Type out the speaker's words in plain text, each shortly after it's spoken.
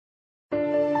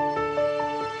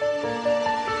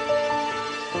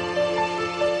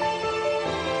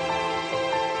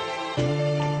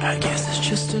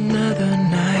just another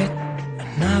night,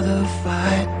 another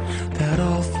fight. That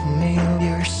old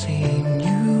familiar scene,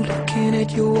 you looking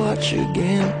at your watch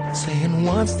again, saying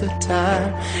what's the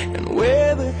time and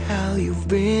where the hell you've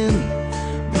been.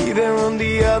 Me there on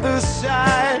the other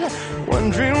side,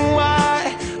 wondering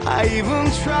why I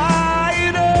even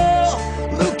tried. Oh,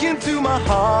 look into my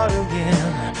heart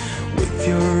again with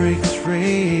your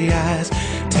X-ray eyes.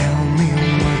 Tell me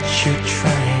what you're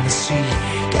trying to see.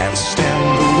 Can't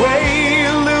stand the way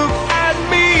you look at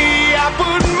me. I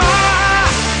put my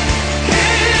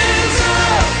hands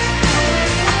up,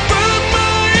 I put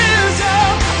my hands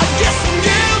up. I guess I'm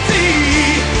guilty.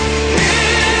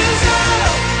 Hands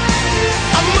up,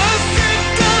 I must have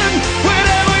done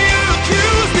whatever you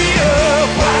accuse me of.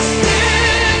 I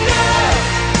stand up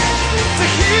to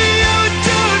hear your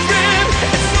judgment.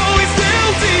 It's always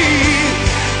guilty,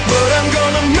 but I'm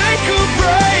gonna make a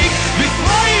break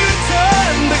before you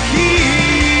turn the key.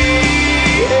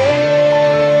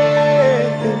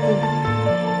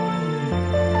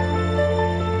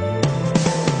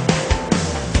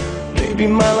 Maybe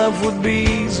my life would be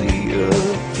easier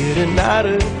getting out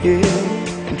of here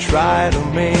and try to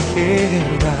make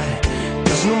it right.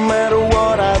 'Cause no matter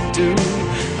what I do,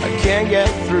 I can't get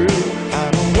through. I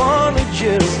don't wanna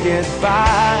just get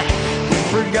by. We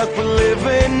forgot we're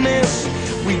living this,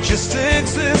 we just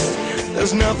exist.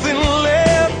 There's nothing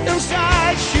left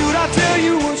inside. Should I tell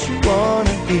you what you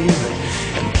wanna hear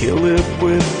and kill it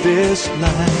with this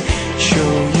line?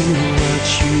 Show you what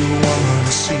you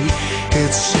wanna see.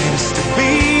 It seems to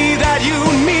be that you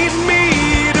need me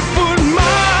to put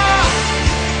my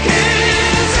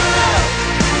hands up.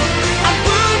 I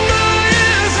put my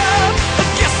hands up. I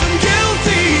guess I'm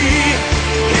guilty.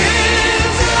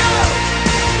 Hands up.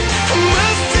 I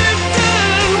must have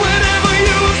done whatever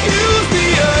you accuse me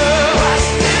of. I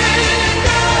stand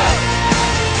up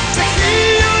to hear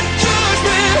your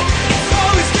judgment. It's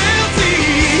always guilty,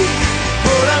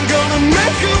 but I'm gonna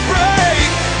make a break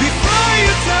before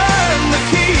you turn the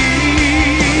key.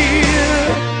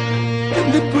 And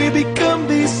if we become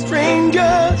these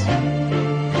strangers,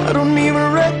 I don't even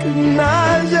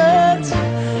recognize it.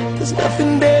 There's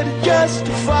nothing there to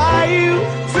justify you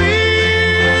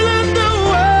feeling the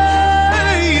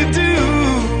way you do.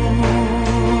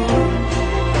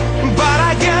 But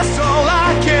I guess all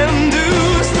I can do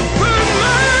is to put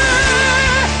my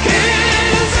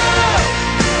hands up.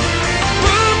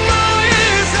 Put my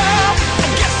hands up. I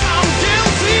guess I'm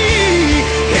guilty.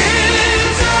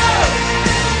 Hands up.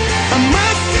 I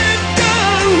must have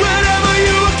done whatever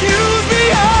you accuse me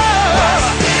of. I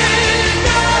stand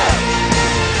up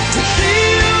to hear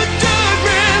your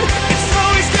judgment. It's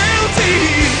always guilty.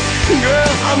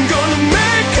 Girl, I'm gonna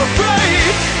make a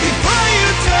break before you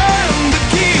turn the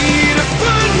key to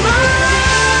put my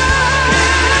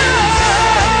hands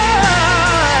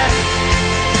up.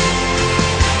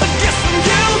 I guess I'm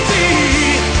guilty.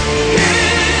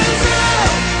 Hands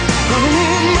up.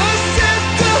 Must have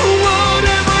done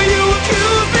whatever you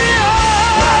accuse me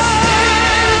of. I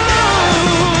stand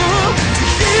up to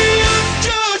hear your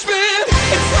judgment.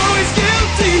 It's always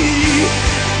guilty.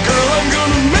 Girl, I'm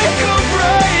gonna make a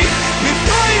break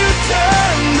before you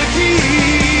turn the key.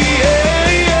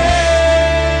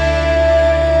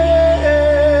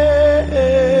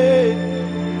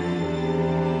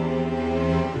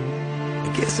 I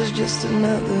guess it's just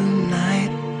another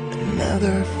night,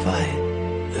 another fight.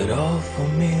 That all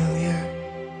familiar